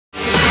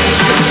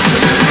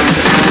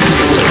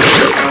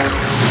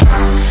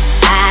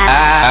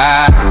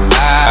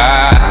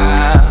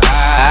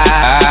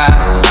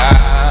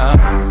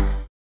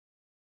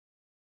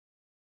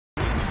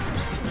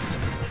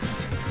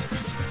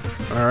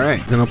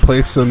Gonna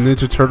play some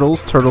Ninja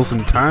Turtles, Turtles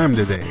in Time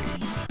today.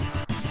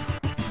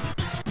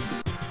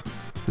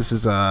 This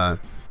is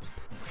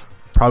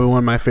probably one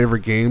of my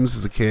favorite games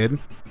as a kid.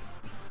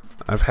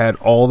 I've had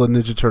all the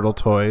Ninja Turtle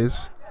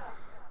toys.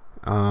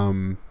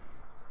 And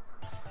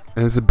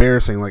it's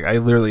embarrassing, like I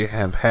literally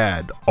have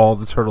had all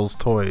the Turtles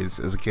toys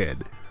as a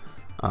kid.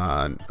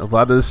 A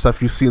lot of the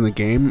stuff you see in the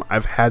game,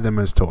 I've had them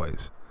as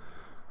toys.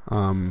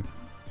 Ooh,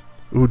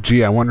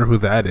 gee, I wonder who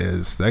that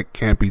is. That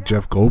can't be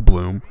Jeff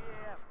Goldblum.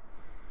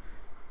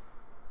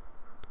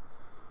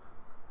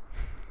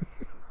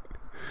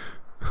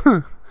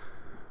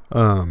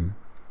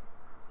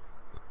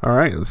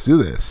 Alright, let's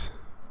do this.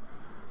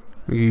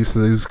 We get used to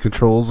these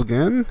controls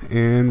again,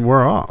 and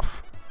we're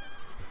off.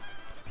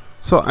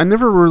 So, I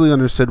never really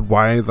understood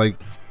why, like,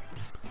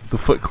 the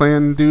Foot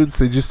Clan dudes,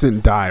 they just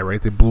didn't die,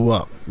 right? They blew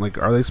up. Like,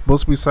 are they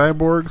supposed to be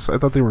cyborgs? I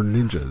thought they were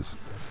ninjas.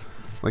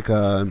 Like,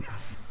 I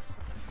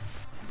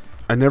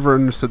never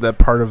understood that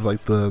part of,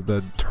 like,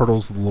 the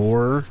Turtles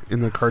lore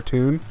in the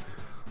cartoon.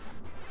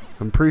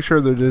 So I'm pretty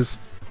sure they're just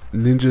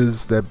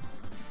ninjas that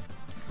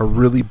are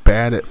really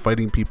bad at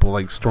fighting people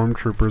like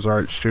stormtroopers are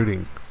at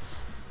shooting.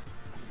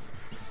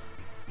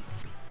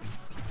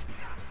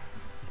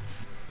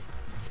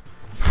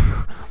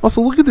 Also,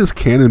 look at this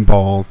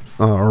cannonball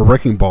or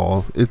wrecking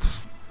ball.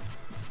 It's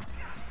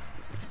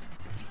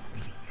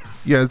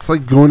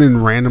like going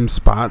in random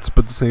spots,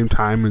 but at the same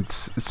time,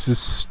 it's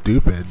just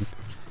stupid.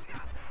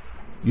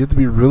 You have to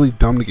be really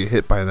dumb to get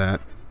hit by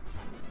that.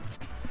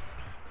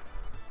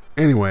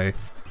 Anyway,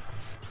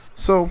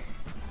 so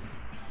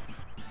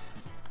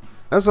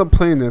as I'm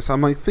playing this, I'm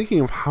like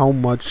thinking of how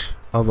much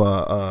of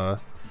a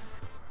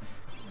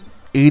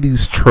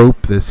 80s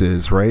trope this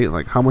is, right?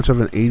 Like how much of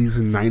an 80s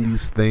and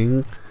 90s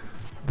thing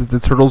that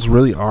the Turtles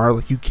really are.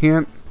 Like you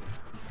can't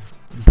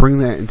bring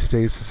that in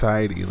today's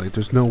society. Like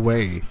there's no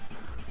way.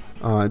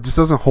 It just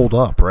doesn't hold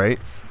up, right?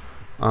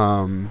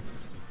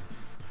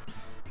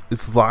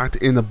 It's locked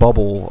in the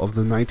bubble of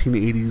the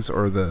 1980s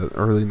or the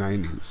early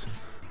 90s.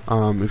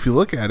 If you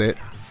look at it,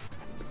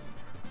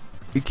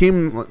 it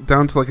came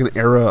down to like an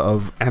era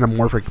of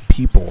animorphic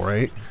people,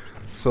 right?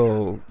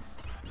 So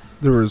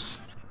there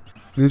was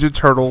Ninja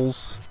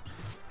Turtles,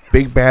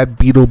 Big Bad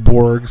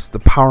Beetleborgs, the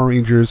Power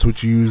Rangers,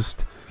 which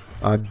used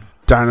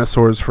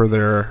dinosaurs for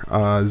their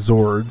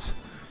Zords.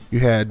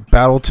 You had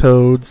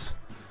Battletoads,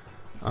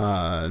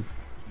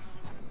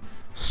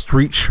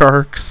 Street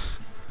Sharks,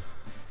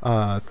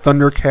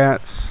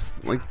 Thundercats.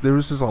 Like there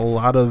was just a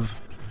lot of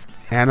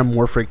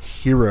anamorphic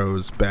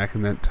heroes back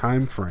in that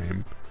time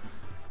frame,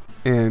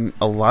 and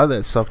a lot of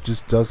that stuff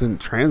just doesn't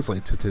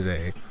translate to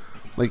today.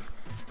 Like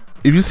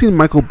if you've seen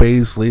Michael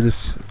Bay's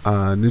latest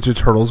Ninja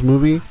Turtles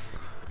movie,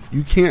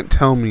 you can't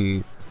tell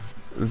me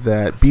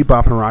that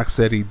Bebop and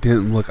Rocksteady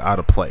didn't look out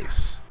of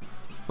place.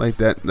 Like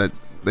that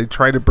they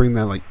tried to bring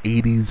that like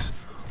 80s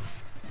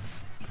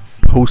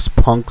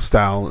post-punk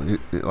style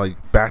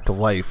like back to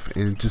life,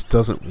 and it just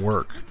doesn't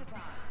work.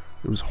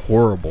 It was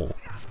horrible.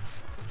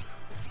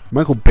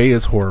 Michael Bay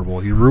is horrible.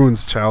 He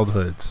ruins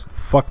childhoods.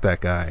 Fuck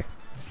that guy.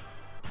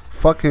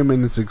 Fuck him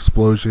and his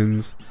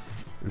explosions.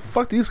 And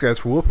fuck these guys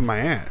for whooping my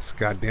ass.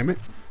 God damn it.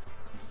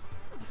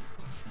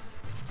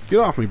 Get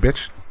off me,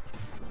 bitch.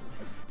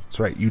 That's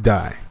right, you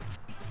die.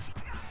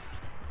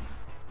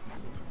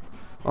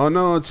 Oh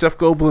no, it's Jeff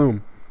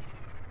Goldblum.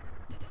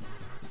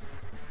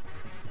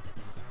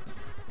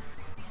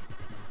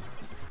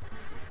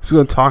 He's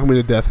gonna talk me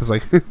to death. It's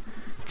like,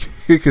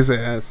 kick his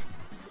ass.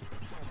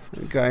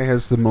 That guy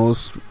has the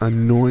most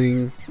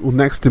annoying, well,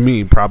 next to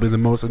me, probably the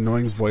most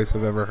annoying voice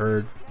I've ever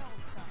heard.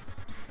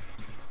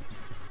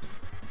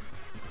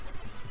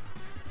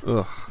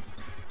 Ugh.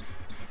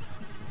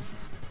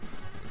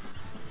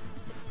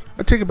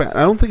 I take it back.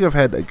 I don't think I've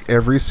had like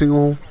every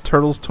single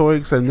Turtles toy,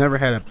 because I've never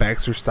had a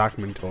Baxter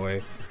Stockman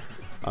toy.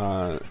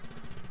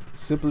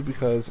 Simply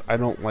because I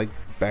don't like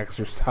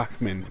Baxter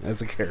Stockman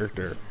as a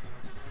character.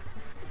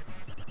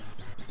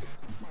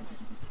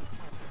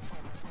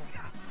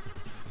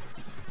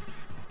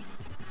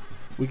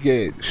 We get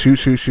it. Shoot,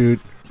 shoot, shoot.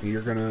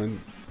 You're gonna...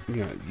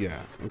 Yeah,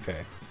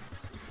 okay.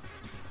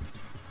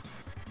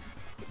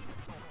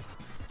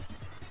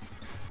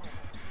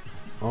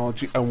 Oh,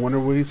 gee, I wonder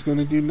what he's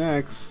gonna do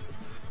next.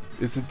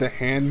 Is it the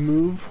hand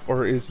move,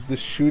 or is it the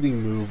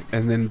shooting move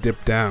and then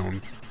dip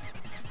down?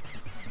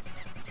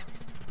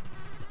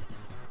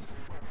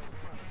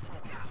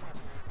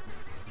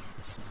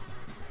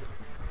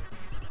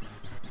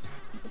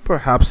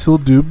 Perhaps he'll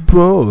do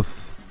both.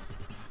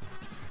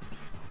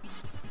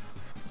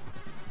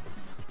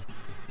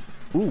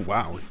 Ooh,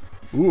 wow.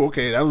 Ooh,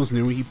 okay, that was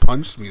new. He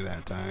punched me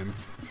that time.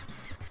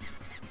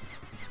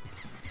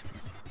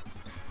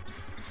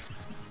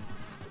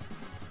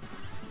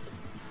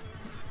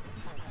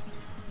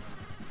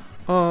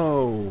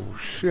 Oh,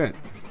 shit.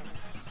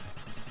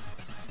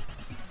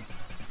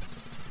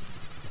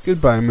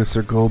 Goodbye,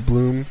 Mr.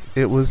 Goldblum.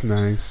 It was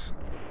nice.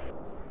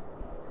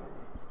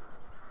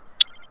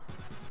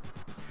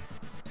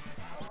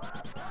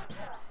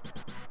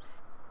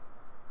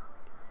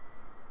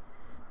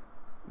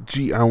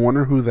 Gee, I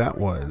wonder who that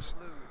was.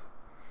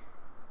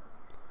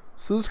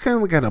 So this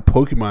kind of got a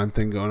Pokemon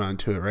thing going on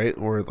to it, right?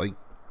 Or like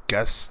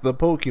guess the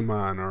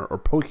Pokemon or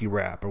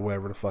Poke-Rap or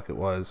whatever the fuck it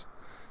was.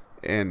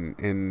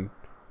 And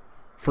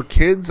for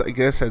kids, I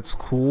guess that's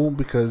cool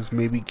because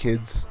maybe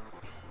kids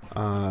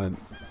can't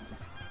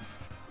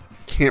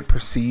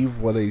perceive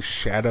what a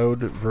shadowed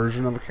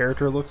version of a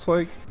character looks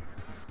like.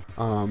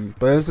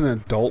 But as an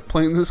adult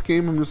playing this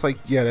game, I'm just like,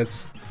 yeah,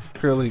 that's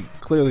clearly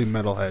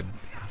Metalhead.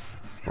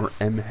 Or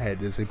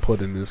M-Head, as they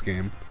put in this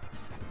game.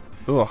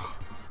 Ugh.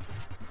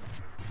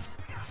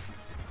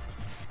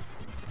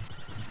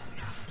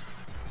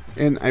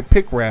 And I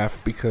pick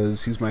Raph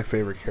because he's my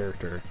favorite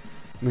character.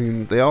 I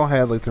mean, they all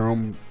had like their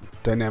own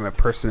dynamic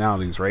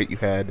personalities, right? You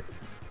had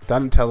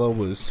Donatello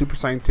was super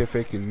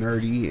scientific and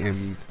nerdy,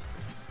 and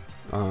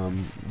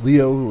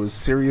Leo, who was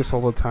serious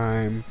all the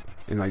time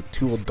and like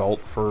too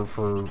adult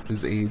for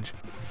his age.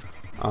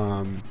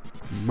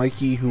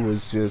 Mikey, who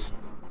was just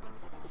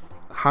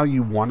how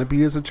you want to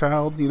be as a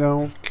child, you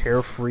know,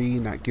 carefree,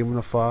 not giving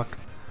a fuck.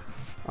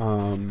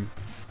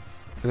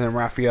 And then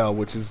Raphael,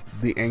 which is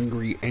the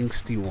angry,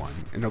 angsty one.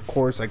 And of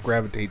course, I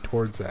gravitate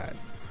towards that.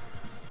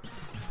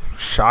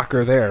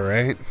 Shocker there,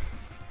 right?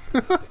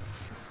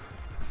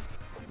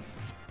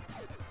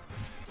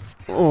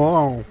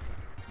 Oh.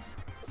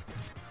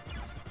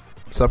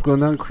 Stop going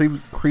down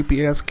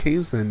creepy ass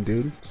caves then,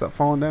 dude. Stop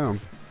falling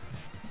down.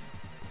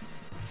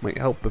 Might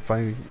help if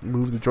I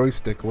move the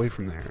joystick away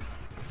from there.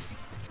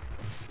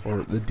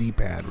 Or the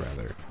D-pad,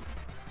 rather.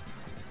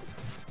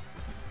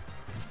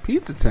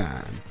 Pizza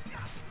time.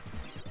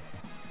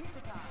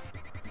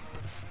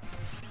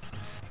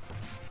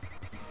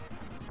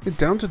 Get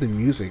down to the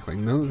music. Like,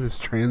 none of this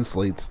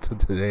translates to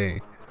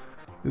today.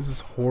 This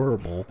is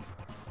horrible.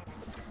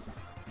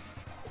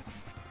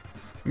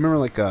 Remember,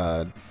 like,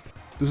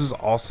 this is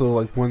also,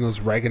 like, one of those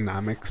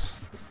Reaganomics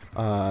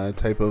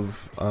type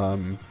of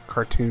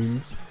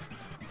cartoons.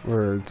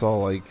 Where it's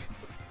all like,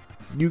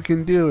 you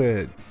can do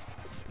it.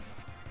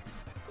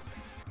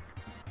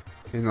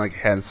 And, like,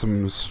 had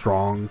some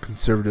strong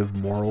conservative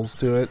morals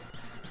to it.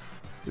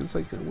 It's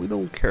like, we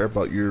don't care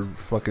about your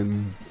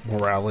fucking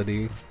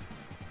morality.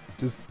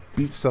 Just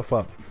beat stuff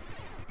up.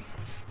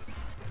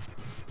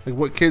 Like,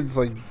 what kid's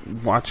like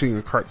watching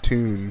a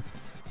cartoon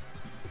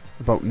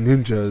about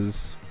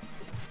ninjas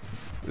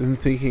and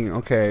thinking,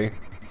 okay,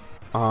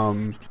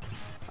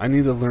 I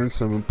need to learn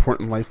some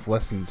important life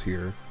lessons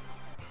here.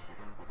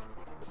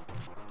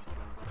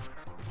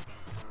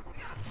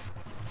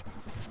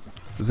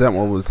 Is that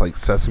what was like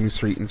Sesame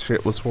Street and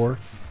shit was for?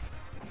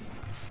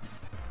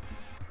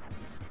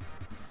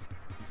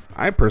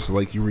 I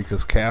personally like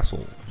Eureka's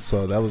Castle,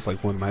 so that was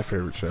like one of my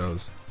favorite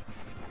shows.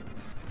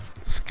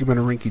 Skimming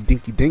a rinky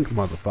dinky dink,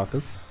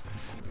 motherfuckers.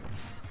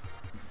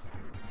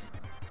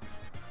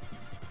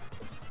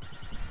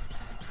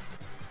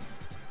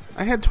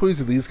 I had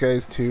toys of these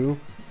guys too,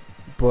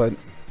 but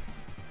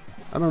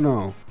I don't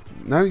know.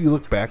 Now that you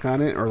look back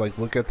on it or like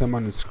look at them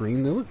on the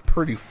screen, they look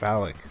pretty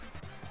phallic.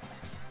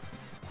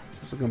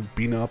 It's like I'm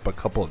beating up a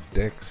couple of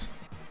dicks.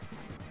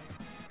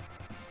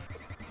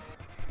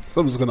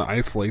 Someone's gonna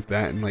isolate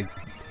that and like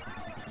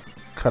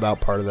cut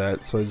out part of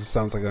that, so it just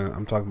sounds like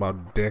I'm talking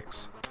about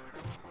dicks.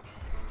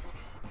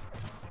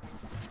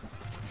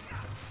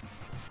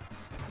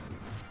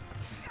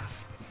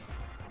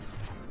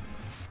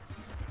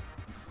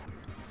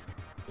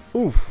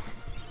 Oof.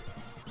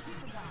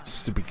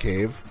 Stupid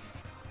cave.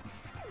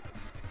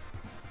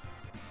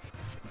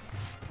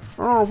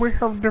 Oh, we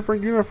have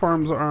different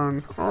uniforms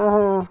on.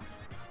 Oh,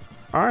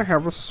 I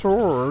have a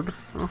sword.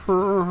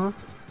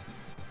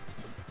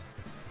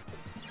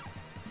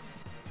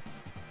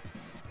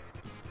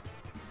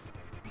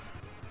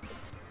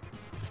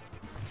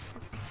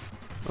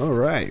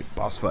 Alright,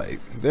 boss fight.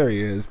 There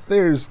he is.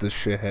 There's the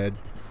shithead.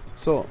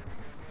 So,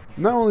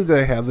 not only did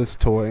I have this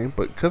toy,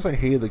 but because I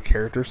hated the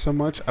character so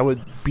much, I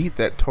would beat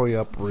that toy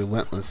up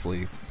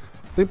relentlessly.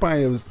 I think by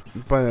it was,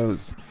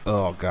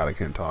 oh god, I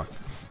can't talk.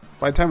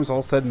 By the time it was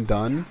all said and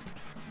done,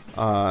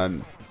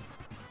 the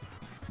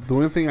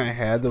only thing I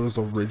had that was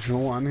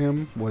original on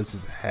him was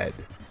his head.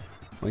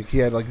 Like, he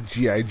had like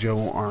G.I.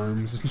 Joe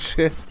arms and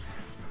shit.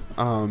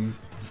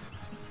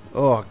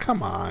 Oh,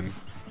 come on.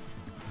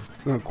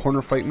 You want to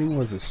corner fight me?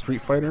 Was it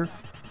Street Fighter?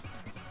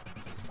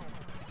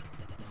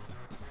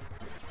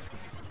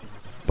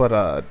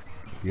 But,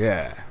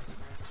 yeah.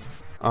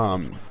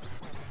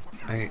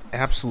 I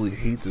absolutely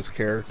hate this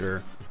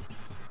character.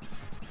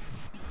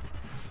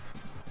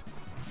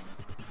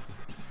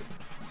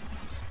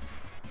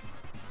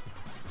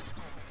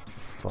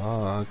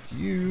 Fuck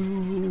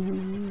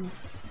you.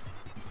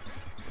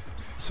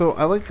 So,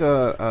 I like,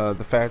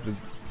 the fact that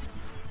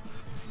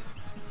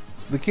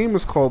the game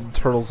is called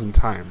Turtles in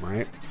Time,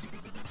 right?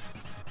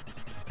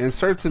 And it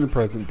starts in the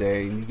present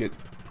day, and you get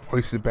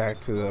hoisted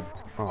back to the...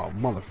 Oh,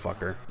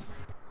 motherfucker.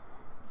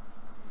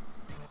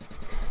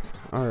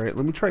 Alright,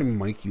 let me try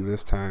Mikey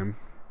this time.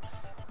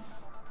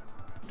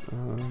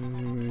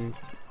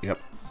 Yep.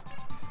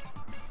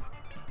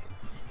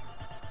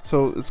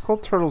 So, it's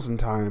called Turtles in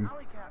Time,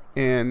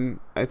 and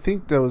I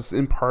think that was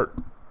in part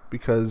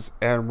because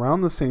at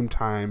around the same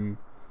time,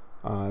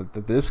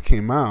 that this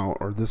came out,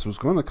 or this was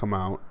going to come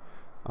out,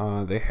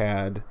 they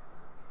had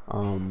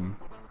Ninja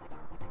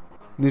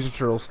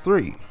Turtles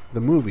 3,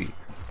 the movie,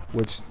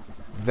 which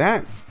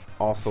that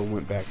also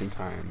went back in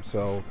time.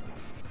 So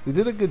they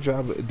did a good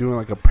job at doing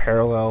like a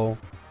parallel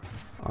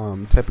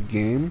type of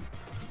game.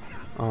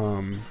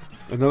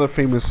 Another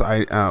famous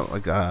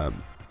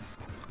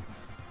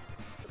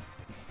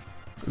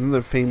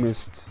another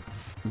famous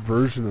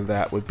version of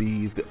that would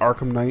be the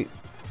Arkham Knight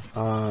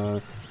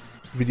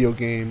video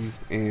game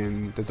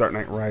and The Dark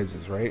Knight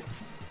Rises, right?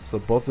 So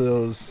both of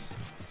those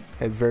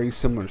had very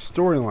similar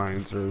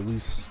storylines, or at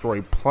least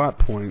story plot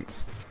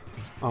points,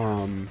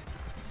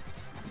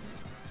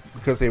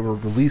 because they were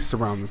released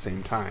around the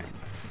same time.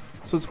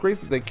 So it's great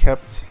that they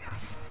kept,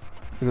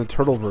 in the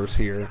Turtleverse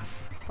here,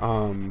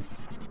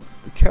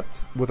 they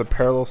kept with a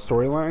parallel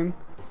storyline,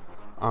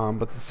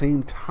 but at the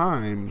same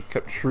time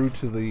kept true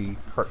to the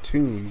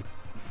cartoon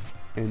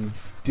and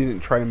didn't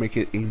try to make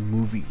it a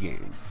movie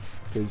game.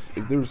 Because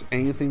if there was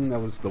anything that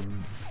was the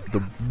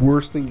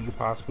worst thing you could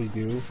possibly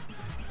do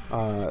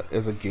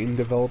as a game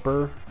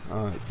developer,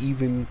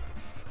 even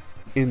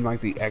in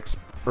like the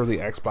early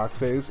Xbox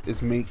days,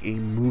 is make a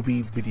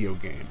movie video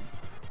game.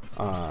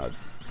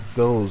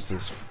 Those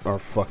are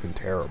fucking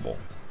terrible.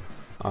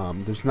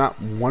 There's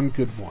not one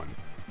good one.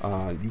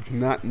 You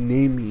cannot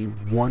name me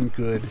one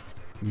good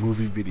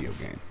movie video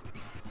game.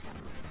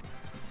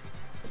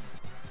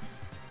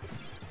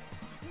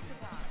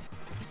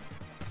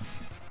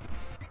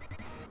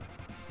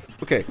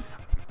 Okay,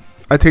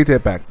 I take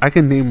that back. I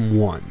can name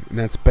one, and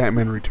that's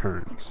Batman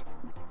Returns.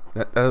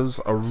 That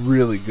was a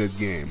really good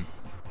game.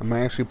 I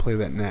might actually play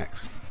that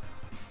next.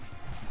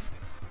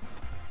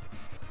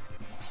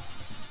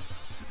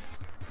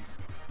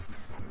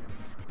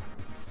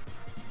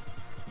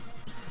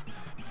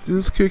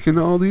 Just kicking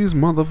all these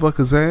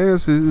motherfuckers'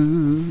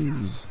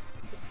 asses.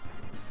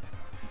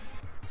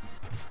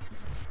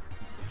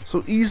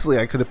 So easily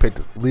I could have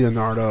picked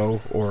Leonardo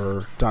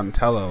or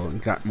Donatello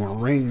and got more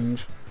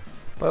range.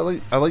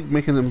 But I like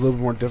making them a little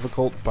more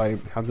difficult by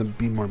having them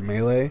be more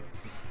melee,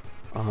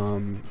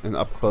 and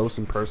up close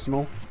and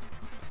personal.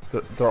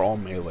 They're all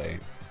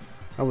melee.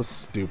 That was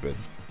stupid.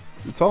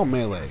 It's all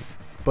melee,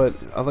 but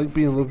I like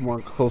being a little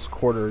more close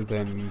quarter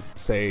than,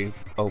 say,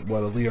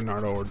 what a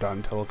Leonardo or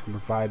Donatello can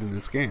provide in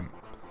this game.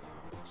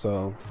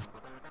 So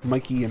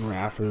Mikey and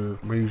Raph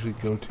are my usually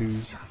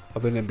go-tos,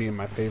 other than being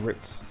my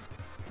favorites.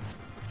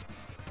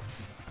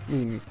 I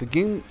mean, the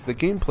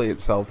gameplay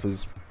itself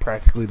is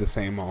practically the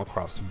same all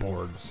across the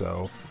board,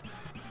 so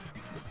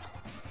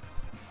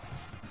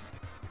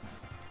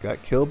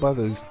got killed by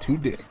those two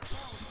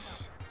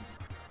dicks.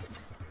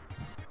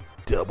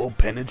 Double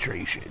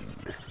penetration.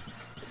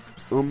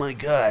 Oh my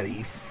god,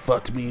 he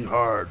fucked me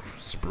hard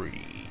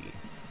spree.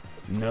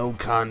 No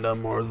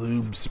condom or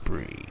lube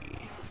spree.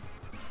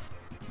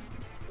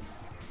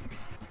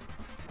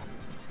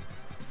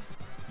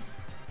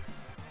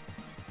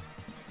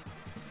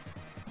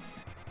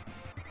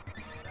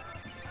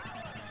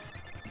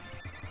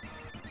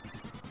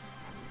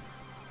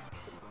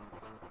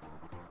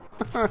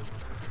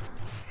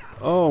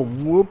 Oh,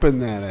 whooping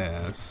that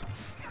ass.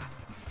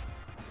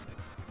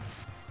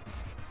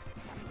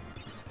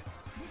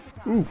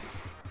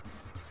 Oof.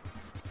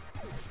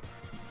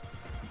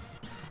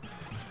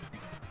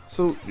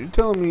 So, you're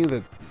telling me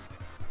that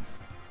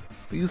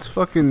these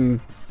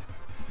fucking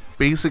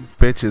basic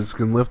bitches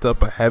can lift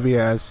up a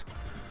heavy-ass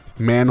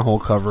manhole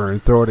cover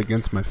and throw it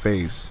against my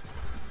face,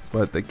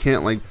 but they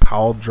can't, like,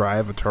 pile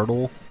drive a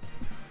turtle?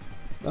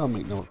 That don't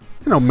make no...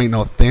 It don't make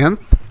no sense.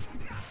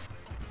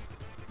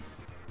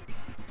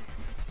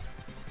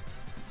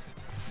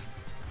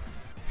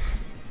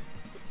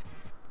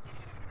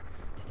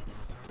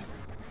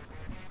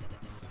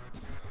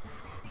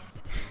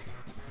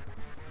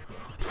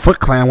 Foot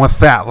Clan, what's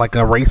that? Like a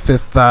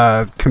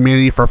racist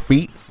community for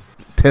feet?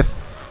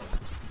 Tith.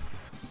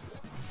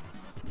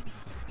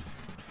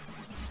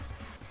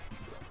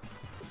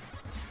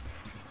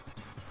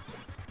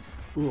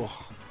 Ugh.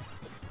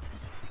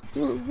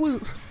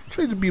 What?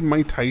 Tried to be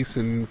Mike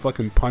Tyson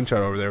fucking punch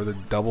out over there with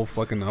a double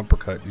fucking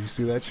uppercut. Did you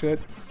see that shit?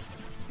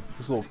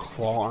 This little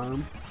claw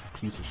arm.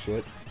 Piece of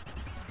shit.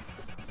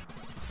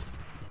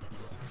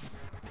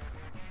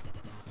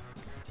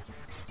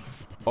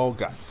 Oh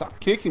god, stop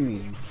kicking me,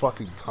 you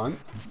fucking cunt.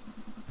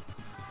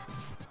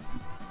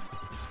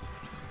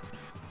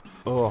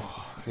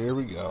 Oh, here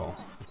we go.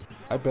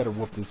 I better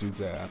whoop this dude's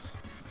ass.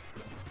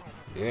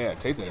 Yeah,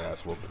 take that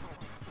ass whooping.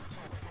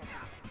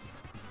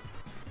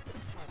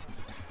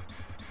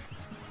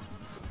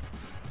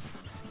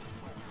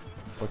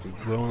 Fucking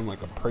glowing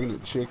like a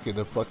pregnant chick in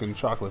a fucking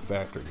chocolate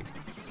factory.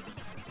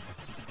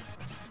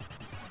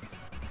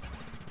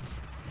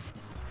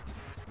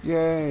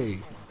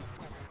 Yay!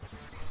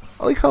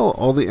 I like how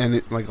all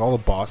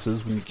the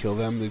bosses, when you kill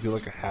them, they do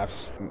like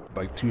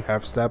two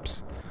half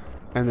steps,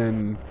 and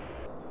then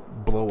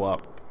blow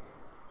up.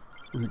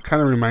 It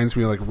kind of reminds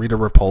me of like Rita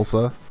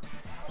Repulsa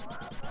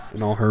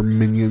and all her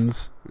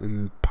minions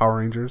and Power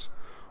Rangers.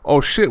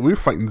 Oh shit, we're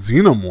fighting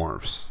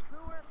xenomorphs.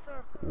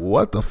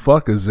 What the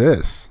fuck is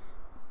this?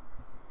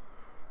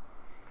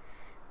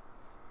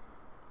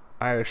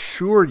 I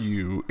assure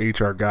you,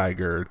 H.R.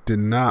 Geiger did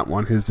not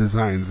want his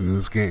designs in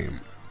this game.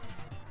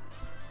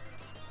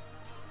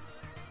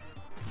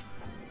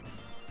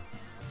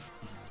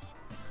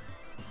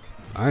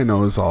 I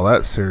know it's all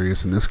that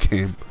serious in this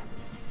game.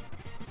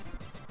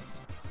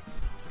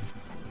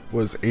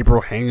 Was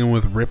April hanging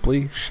with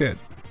Ripley? Shit.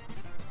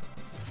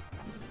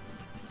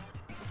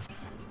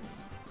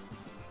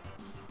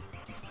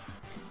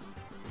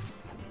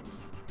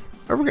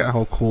 I forgot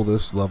how cool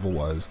this level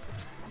was.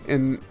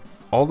 And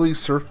all these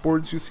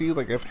surfboards you see,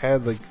 like I've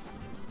had like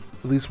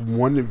at least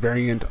one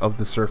variant of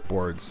the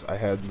surfboards. I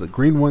had the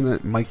green one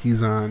that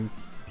Mikey's on.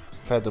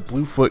 I've had the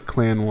blue Foot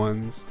Clan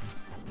ones.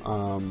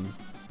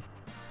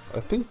 I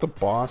think the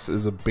boss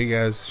is a big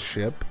ass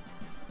ship,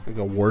 like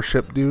a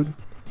warship dude.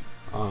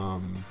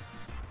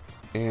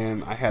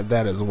 And I had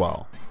that as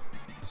well.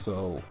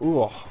 So,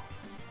 ooh.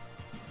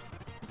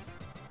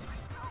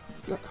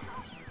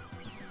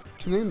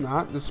 Can they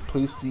not just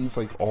place these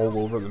like all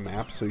over the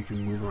map so you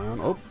can move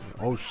around? Oh,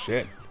 oh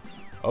shit.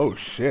 Oh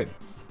shit.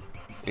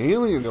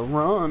 Alien to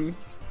run.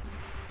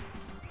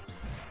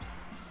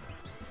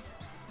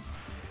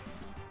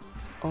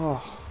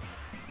 Oh.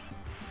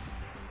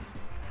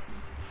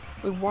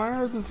 Like, why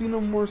are the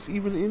xenomorphs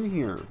even in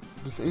here?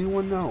 Does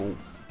anyone know?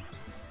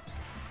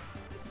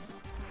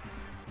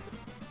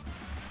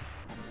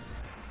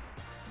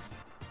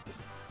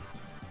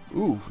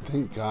 Ooh,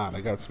 thank God,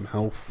 I got some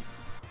health.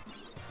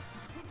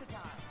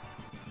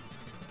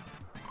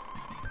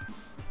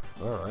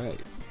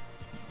 Alright.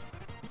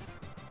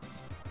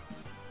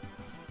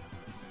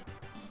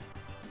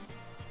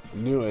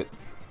 Knew it.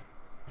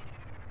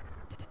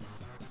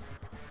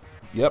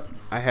 Yep,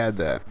 I had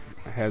that.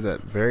 I had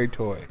that very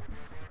toy.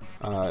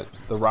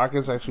 The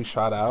rockets actually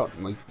shot out,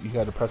 and like you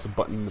had to press a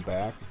button in the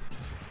back.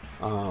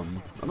 I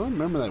don't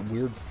remember that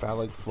weird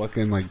phallic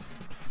fucking like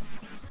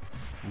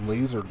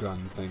laser gun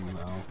thing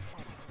though.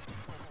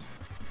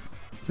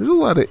 There's a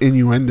lot of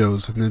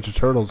innuendos with Ninja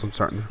Turtles, I'm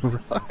starting to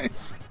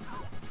realize.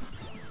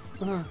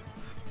 And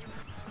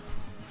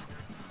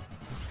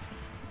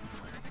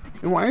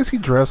why is he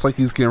dressed like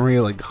he's getting ready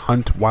to like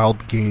hunt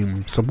wild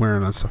game somewhere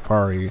in a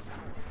safari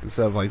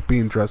instead of like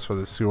being dressed for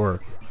the sewer?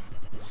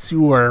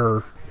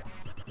 Sewer.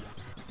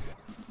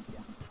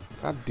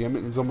 God damn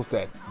it, he's almost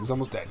dead. He's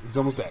almost dead. He's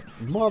almost dead.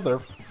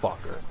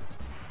 Motherfucker.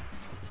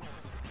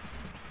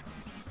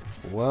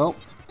 Well,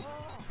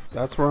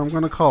 that's where I'm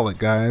going to call it,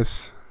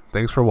 guys.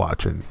 Thanks for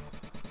watching.